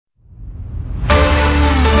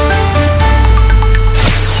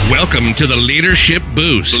Welcome to the Leadership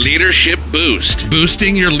Boost. Leadership Boost.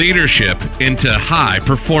 Boosting your leadership into high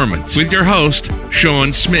performance with your host,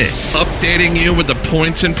 Sean Smith. Updating you with the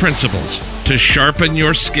points and principles to sharpen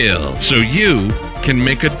your skill so you can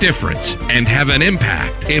make a difference and have an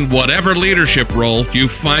impact in whatever leadership role you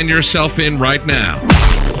find yourself in right now.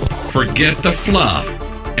 Forget the fluff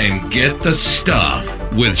and get the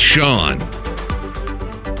stuff with Sean.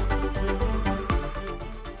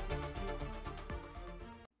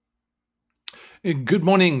 Good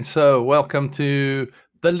morning. So welcome to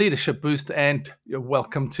the Leadership Boost and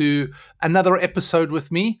welcome to another episode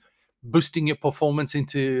with me, boosting your performance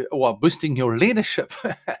boosting your leadership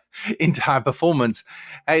into high performance.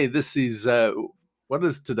 Hey, this is, what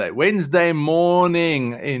is today? Wednesday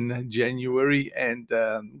morning in January, and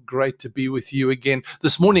great to be with you again.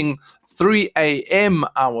 This morning, 3 a.m.,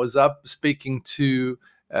 I was up speaking to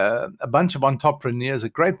a bunch of entrepreneurs, a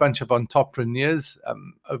great bunch of entrepreneurs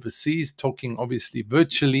overseas, talking obviously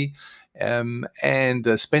virtually, and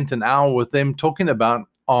spent an hour with them talking about,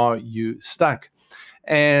 are you stuck?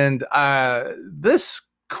 And this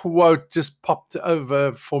quote just popped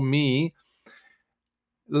over for me.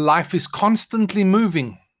 Life is constantly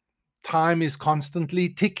moving. Time is constantly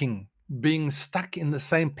ticking. Being stuck in the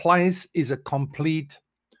same place is a complete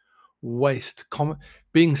waste.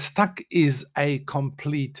 Being stuck is a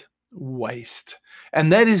complete waste.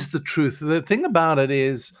 And that is the truth. The thing about it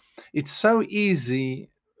is, it's so easy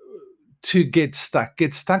to get stuck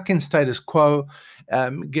in status quo,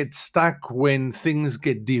 get stuck when things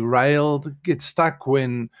get derailed, get stuck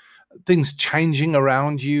when things changing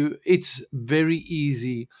around you. It's very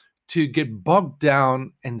easy to get bogged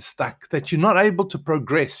down and stuck, that you're not able to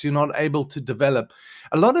progress, you're not able to develop.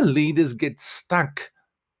 A lot of leaders get stuck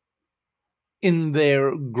in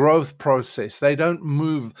their growth process. They don't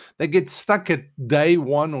move. They get stuck at day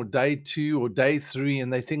 1 or day 2 or day 3,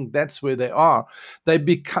 and they think that's where they are. Their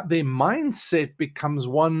mindset becomes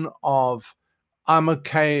one of, I'm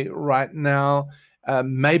okay right now.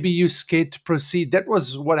 Maybe you're scared to proceed. That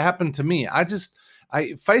was what happened to me. I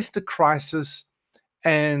faced a crisis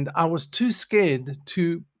and I was too scared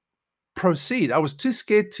to proceed. I was too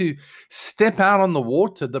scared to step out on the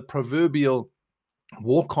water, the proverbial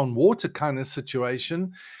walk on water kind of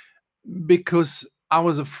situation, because I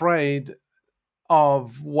was afraid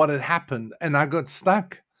of what had happened and I got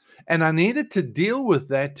stuck, and I needed to deal with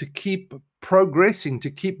that to keep progressing, to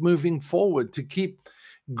keep moving forward, to keep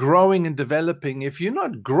growing and developing. If you're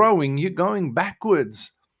not growing, you're going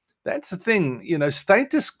backwards. That's the thing.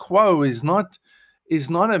 Status quo is not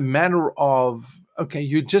a matter of, okay,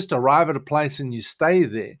 you just arrive at a place and you stay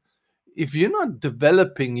there. If you're not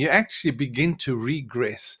developing, you actually begin to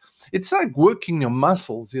regress. It's like working your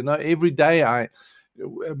muscles. Every day I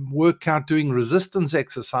work out doing resistance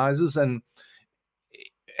exercises, and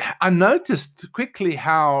I noticed quickly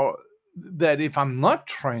how that if I'm not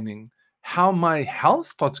training, how my health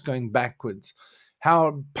starts going backwards,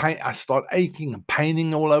 how I start aching and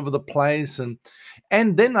paining all over the place. And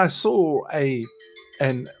then I saw a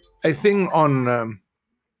thing on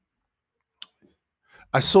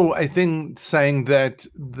I saw a thing saying that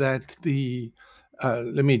the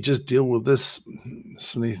let me just deal with this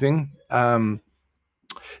silly thing.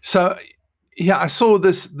 So yeah, I saw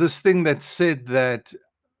this thing that said that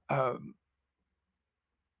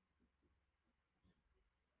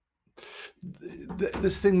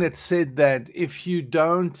this thing that said that if you're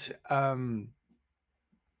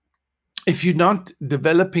not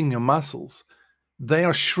developing your muscles, they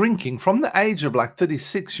are shrinking. From the age of like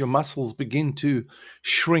 36, your muscles begin to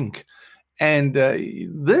shrink. And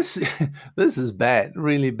this is bad,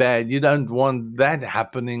 really bad. You don't want that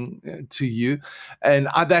happening to you. And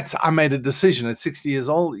I made a decision at 60 years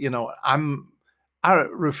old. I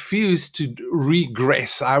refuse to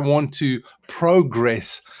regress. I want to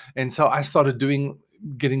progress. And so I started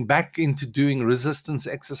getting back into doing resistance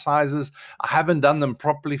exercises. I haven't done them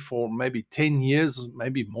properly for maybe 10 years,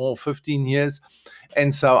 maybe more, 15 years.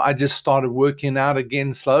 And so I just started working out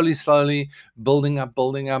again, slowly, building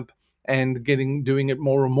up, and doing it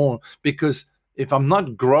more and more. Because if I'm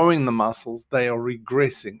not growing the muscles, they are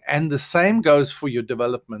regressing. And the same goes for your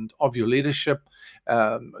development of your leadership.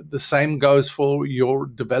 The same goes for your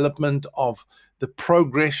development of the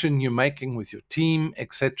progression you're making with your team,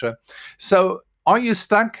 etc. So are you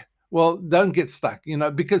stuck? Well, don't get stuck,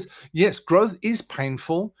 because yes, growth is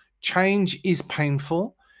painful. Change is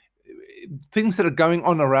painful. Things that are going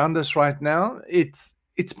on around us right now, it's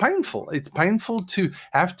painful. It's painful to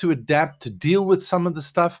have to adapt, to deal with some of the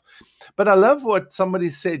stuff. But I love what somebody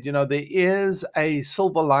said, there is a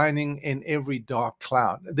silver lining in every dark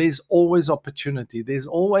cloud. There's always opportunity. There's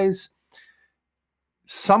always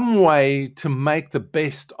some way to make the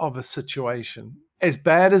best of a situation. As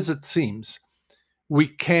bad as it seems, we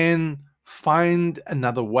can find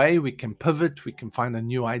another way, we can pivot, we can find a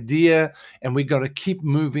new idea, and we got to keep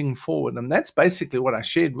moving forward. And that's basically what I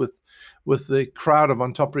shared with the crowd of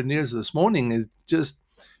entrepreneurs this morning, is just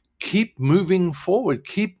keep moving forward,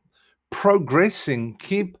 keep progressing,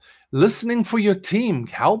 keep listening for your team,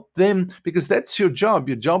 help them, because that's your job.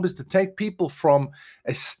 Your job is to take people from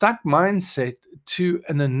a stuck mindset to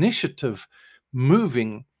an initiative,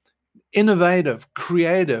 moving, innovative,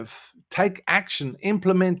 creative, take action,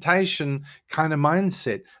 implementation kind of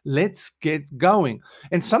mindset. Let's get going.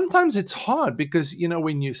 And sometimes it's hard because,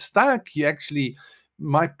 when you're stuck, you actually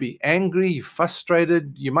might be angry,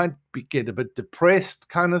 frustrated, you might get a bit depressed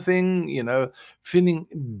kind of thing, feeling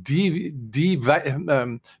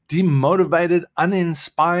demotivated,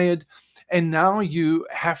 uninspired. And now you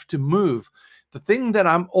have to move. The thing that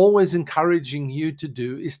I'm always encouraging you to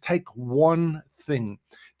do is take one thing.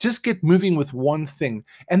 Just get moving with one thing,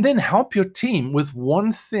 and then help your team with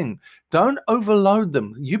one thing. Don't overload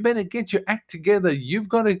them. You better get your act together. You've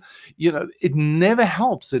got to, it never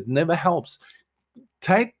helps. It never helps.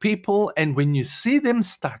 Take people, and when you see them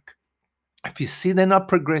stuck, if you see they're not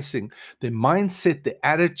progressing, their mindset, their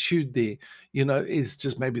attitude there, is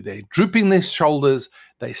just maybe they're drooping their shoulders,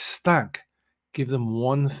 they're stuck, give them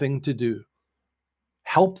one thing to do.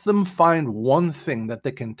 Help them find one thing that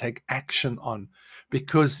they can take action on,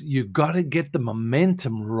 because you got to get the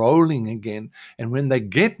momentum rolling again. And when they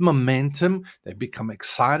get momentum, they become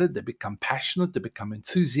excited, they become passionate, they become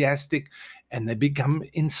enthusiastic, and they become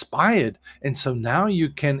inspired. And so now you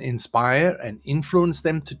can inspire and influence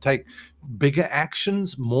them to take bigger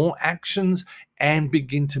actions, more actions, and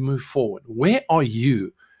begin to move forward. Where are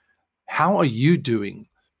you? How are you doing?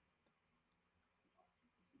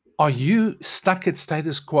 Are you stuck at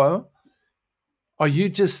status quo? Are you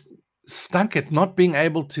just stuck at not being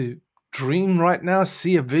able to dream right now,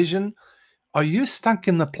 see a vision? Are you stuck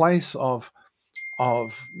in the place of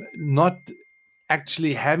not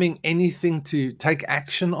actually having anything to take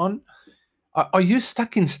action on? Are you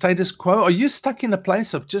stuck in status quo? Are you stuck in a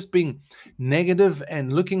place of just being negative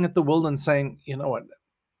and looking at the world and saying, you know what,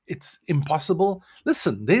 it's impossible?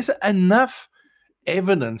 Listen, there's enough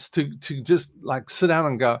evidence to just like sit down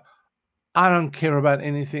and go, I don't care about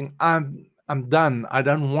anything. I'm done. I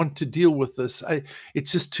don't want to deal with this.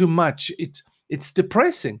 It's just too much. It's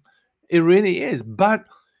depressing. It really is. But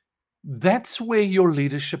that's where your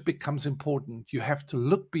leadership becomes important. You have to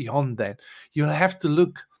look beyond that. You have to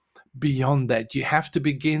look beyond that. You have to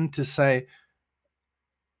begin to say,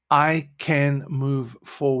 I can move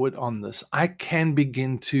forward on this. I can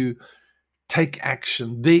begin to take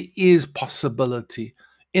action. There is possibility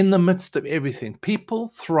in the midst of everything. People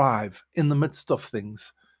thrive in the midst of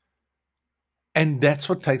things. And that's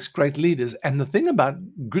what takes great leaders. And the thing about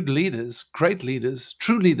good leaders, great leaders,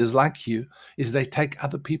 true leaders like you, is they take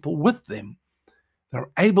other people with them. They're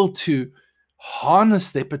able to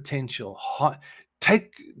harness their potential,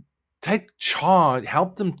 take charge,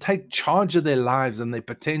 help them take charge of their lives and their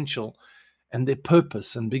potential and their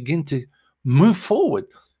purpose, and begin to move forward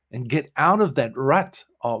and get out of that rut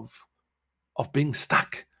of being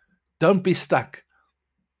stuck. Don't be stuck.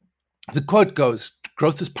 The quote goes,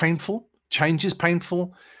 growth is painful, change is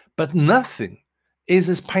painful, but nothing is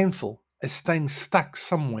as painful as staying stuck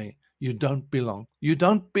somewhere you don't belong. You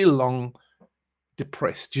don't belong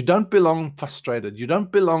depressed. You don't belong frustrated. You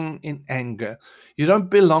don't belong in anger. You don't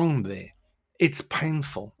belong there. It's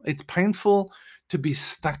painful. It's painful to be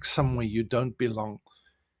stuck somewhere you don't belong.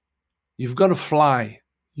 You've got to fly.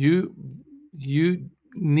 You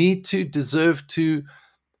need to deserve to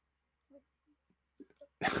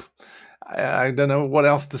I don't know what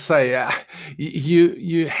else to say.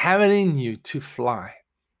 You have it in you to fly,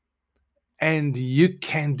 and you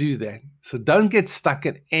can do that. So don't get stuck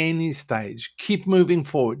at any stage. Keep moving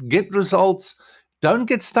forward. Get results. Don't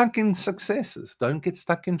get stuck in successes. Don't get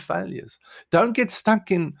stuck in failures. Don't get stuck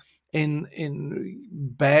in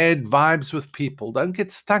bad vibes with people. Don't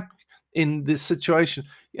get stuck in this situation.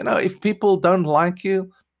 If people don't like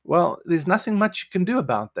you, well, there's nothing much you can do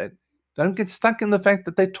about that. Don't get stuck in the fact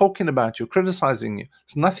that they're talking about you, criticizing you.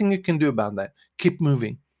 There's nothing you can do about that. Keep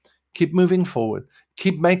moving. Keep moving forward.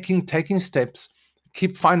 Keep taking steps.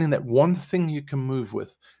 Keep finding that one thing you can move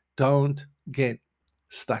with. Don't get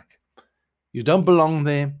stuck. You don't belong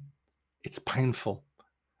there. It's painful.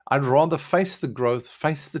 I'd rather face the growth,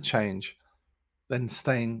 face the change, than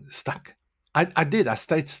staying stuck. I did. I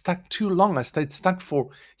stayed stuck too long. I stayed stuck for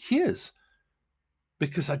years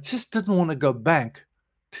because I just didn't want to go back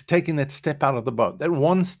to taking that step out of the boat. That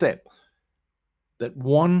one step.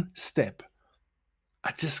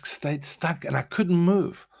 I just stayed stuck and I couldn't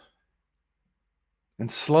move.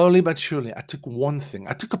 And slowly but surely, I took one thing.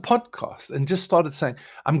 I took a podcast and just started saying,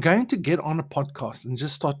 I'm going to get on a podcast and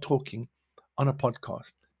just start talking on a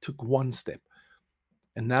podcast. Took one step.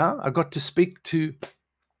 And now I got to speak to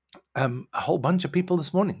a whole bunch of people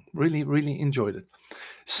this morning. Really, really enjoyed it.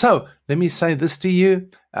 So let me say this to you.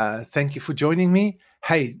 Thank you for joining me.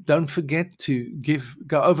 Hey, don't forget to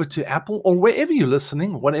go over to Apple or wherever you're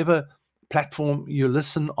listening, whatever platform you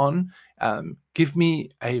listen on. Give me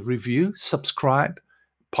a review, subscribe,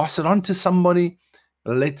 pass it on to somebody.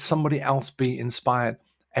 Let somebody else be inspired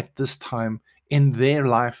at this time in their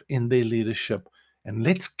life, in their leadership. And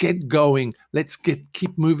let's get going. Let's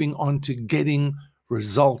keep moving on to getting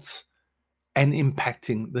results and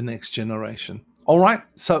impacting the next generation. All right.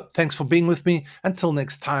 So thanks for being with me. Until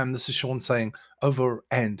next time, this is Sean saying over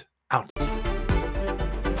and out.